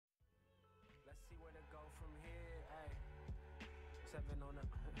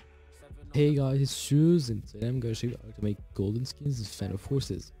Hey guys, it's Shoes, and today I'm going to show you how to make golden skins with Fan of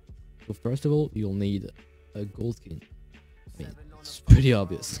Forces. So first of all, you'll need a gold skin. I mean, it's pretty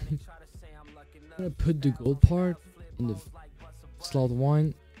obvious. I'm going to put the gold part in the slot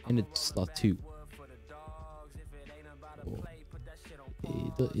 1 and the slot 2.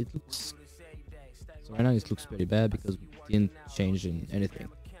 It looks... So right now it looks pretty bad because we didn't change anything.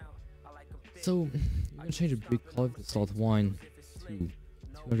 So, we're going to change the brick color of the slot 1 to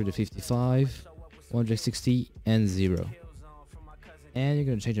 255, 160 and 0. And you're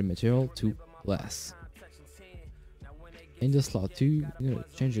going to change the material to glass. In the slot 2, you're going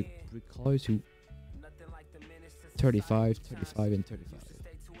to change the brick color to 35, 35 and 35.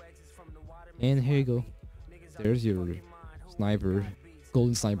 And here you go. There's your sniper,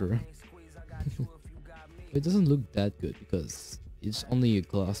 golden sniper. It doesn't look that good because it's only a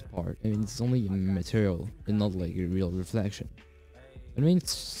glass part. I mean, it's only a material and not like a real reflection. I mean,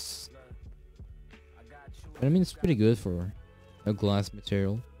 it's pretty good for a glass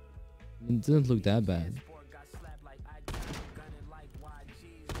material. It doesn't look that bad.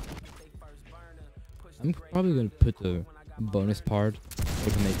 I'm probably gonna put a bonus part so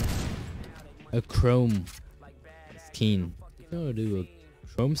I can make a chrome skin. If I'm gonna do a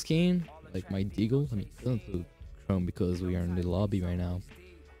chrome skin like my Deagle, I mean, it doesn't look chrome because we are in the lobby right now.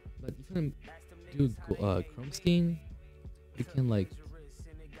 But if I'm do a chrome skin, you can like.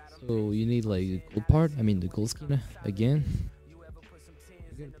 So you need like the gold part, I mean the gold skin again.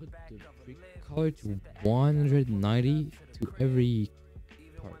 You're gonna put the brick color to 190 to every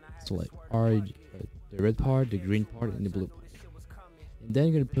part. So like the red part, the green part, and the blue part. And then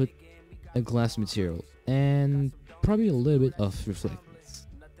you're gonna put a glass material and probably a little bit of reflectance.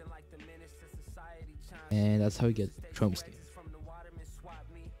 And that's how you get chrome skin.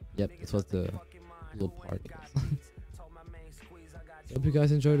 Yep, that's what the little part is. Hope you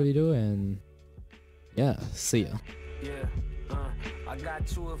guys enjoyed the video, and yeah, see ya. Yeah, I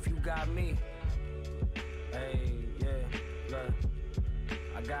got you if you got me. Hey, yeah, look,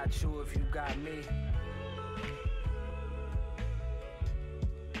 I got you if you got me.